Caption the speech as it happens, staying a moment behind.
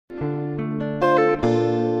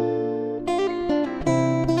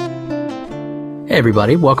Hey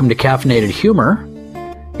everybody, welcome to Caffeinated Humor.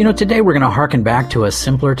 Today we're going to harken back to a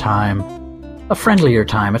simpler time, a friendlier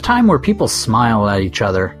time, a time where people smile at each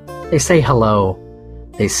other. They say hello.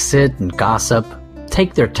 They sit and gossip,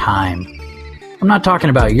 take their time. I'm not talking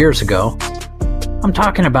about years ago. I'm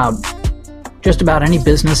talking about just about any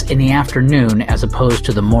business in the afternoon as opposed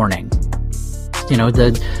to the morning.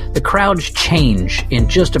 The crowds change in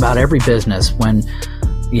just about every business when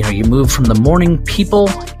you move from the morning people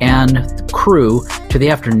and the crew to the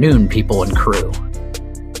afternoon people and crew.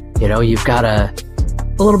 You've got a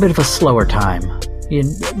little bit of a slower time.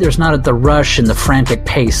 There's not the rush and the frantic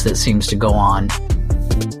pace that seems to go on.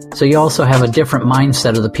 So you also have a different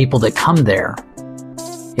mindset of the people that come there.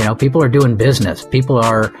 People are doing business. People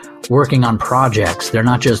are working on projects. They're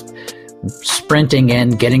not just sprinting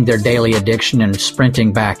in, getting their daily addiction and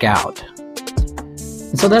sprinting back out.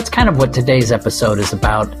 And so that's kind of what today's episode is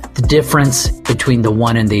about, the difference between the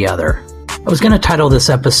one and the other. I was going to title this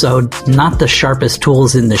episode, Not the Sharpest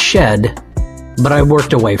Tools in the Shed, but I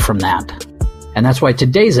worked away from that. And that's why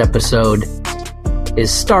today's episode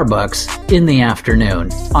is Starbucks in the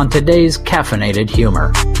afternoon on today's Caffeinated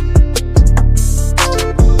Humor.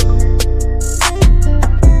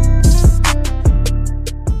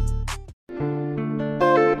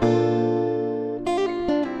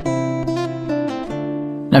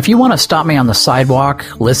 Now, if you want to stop me on the sidewalk,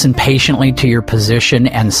 listen patiently to your position,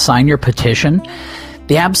 and sign your petition,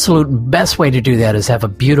 the absolute best way to do that is have a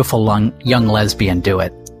beautiful young lesbian do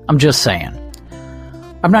it. I'm just saying.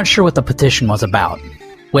 I'm not sure what the petition was about.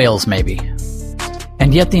 Whales, maybe.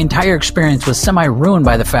 And yet the entire experience was semi-ruined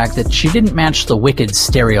by the fact that she didn't match the wicked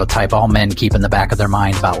stereotype all men keep in the back of their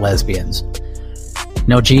mind about lesbians.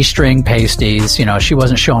 No G-string pasties, she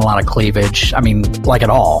wasn't showing a lot of cleavage. Like at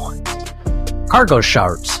all. Cargo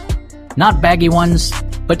shorts. Not baggy ones,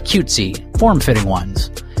 but cutesy, form-fitting ones.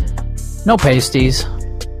 No pasties.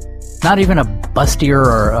 Not even a bustier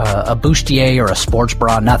or a bustier or a sports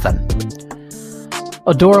bra, nothing.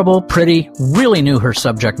 Adorable, pretty, really knew her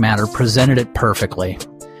subject matter, presented it perfectly.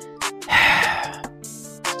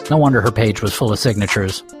 No wonder her page was full of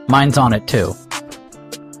signatures. Mine's on it too.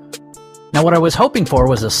 Now what I was hoping for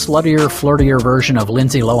was a sluttier, flirtier version of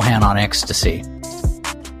Lindsay Lohan on ecstasy.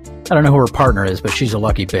 I don't know who her partner is, but she's a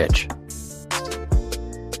lucky bitch.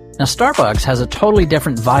 Now, Starbucks has a totally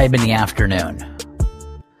different vibe in the afternoon.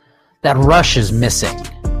 That rush is missing.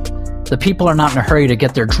 The people are not in a hurry to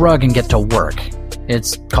get their drug and get to work.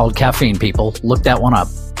 It's called caffeine, people. Look that one up.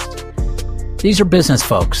 These are business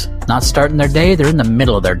folks. Not starting their day, they're in the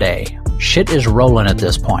middle of their day. Shit is rolling at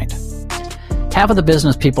this point. Half of the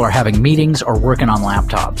business people are having meetings or working on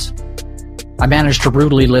laptops. I managed to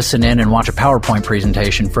rudely listen in and watch a PowerPoint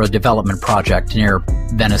presentation for a development project near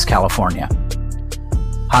Venice, California.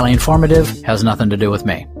 Highly informative, has nothing to do with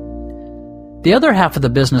me. The other half of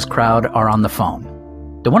the business crowd are on the phone.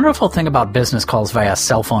 The wonderful thing about business calls via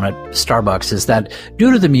cell phone at Starbucks is that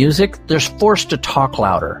due to the music, they're forced to talk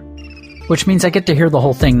louder, which means I get to hear the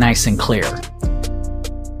whole thing nice and clear.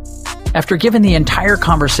 After giving the entire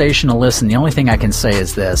conversation a listen, the only thing I can say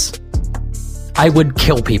is this. I would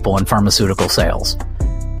kill people in pharmaceutical sales.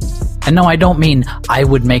 And no, I don't mean I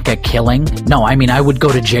would make a killing. No, I mean I would go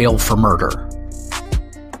to jail for murder.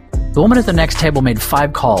 The woman at the next table made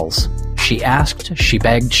 5 calls. She asked, she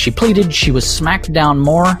begged, she pleaded, she was smacked down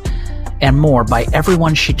more and more by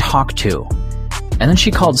everyone she talked to. And then she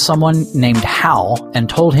called someone named Hal and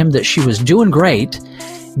told him that she was doing great,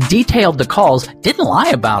 detailed the calls, didn't lie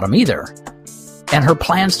about them either, and her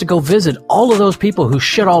plans to go visit all of those people who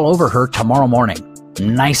shit all over her tomorrow morning,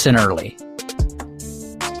 nice and early.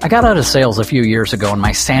 I got out of sales a few years ago and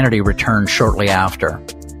my sanity returned shortly after.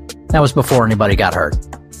 That was before anybody got hurt.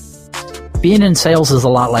 Being in sales is a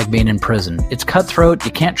lot like being in prison. It's cutthroat,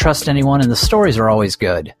 you can't trust anyone, and the stories are always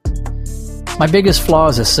good. My biggest flaw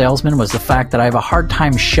as a salesman was the fact that I have a hard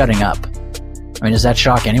time shutting up. Does that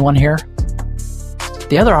shock anyone here?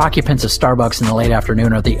 The other occupants of Starbucks in the late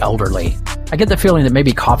afternoon are the elderly. I get the feeling that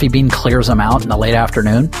maybe Coffee Bean clears them out in the late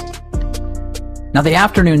afternoon. Now, the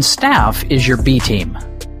afternoon staff is your B team.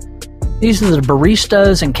 These are the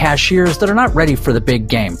baristas and cashiers that are not ready for the big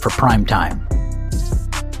game, for prime time.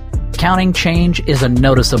 Counting change is a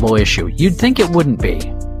noticeable issue. You'd think it wouldn't be.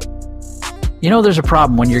 There's a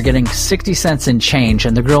problem when you're getting 60 cents in change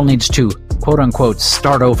and the girl needs to, quote-unquote,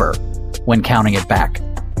 start over when counting it back.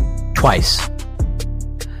 Twice.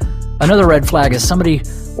 Another red flag is somebody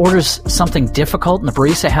orders something difficult and the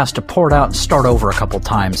barista has to pour it out and start over a couple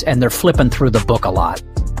times, and they're flipping through the book a lot.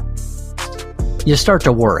 You start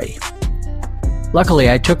to worry. Luckily,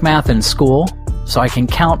 I took math in school, so I can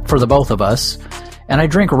count for the both of us, And I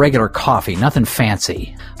drink regular coffee, nothing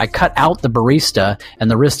fancy. I cut out the barista and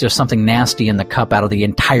the risk of something nasty in the cup out of the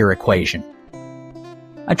entire equation.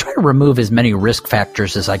 I try to remove as many risk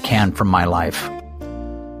factors as I can from my life.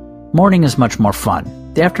 Morning is much more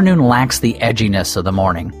fun. The afternoon lacks the edginess of the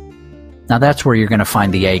morning. Now that's where you're going to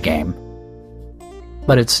find the A game.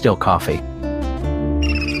 But it's still coffee.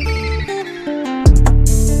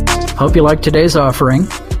 Hope you liked today's offering.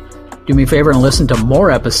 Do me a favor and listen to more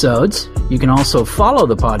episodes. You can also follow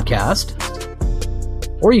the podcast.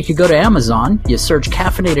 Or you could go to Amazon, you search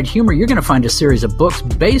Caffeinated Humor, you're going to find a series of books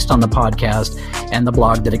based on the podcast and the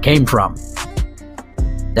blog that it came from.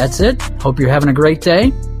 That's it. Hope you're having a great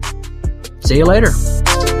day. See you later.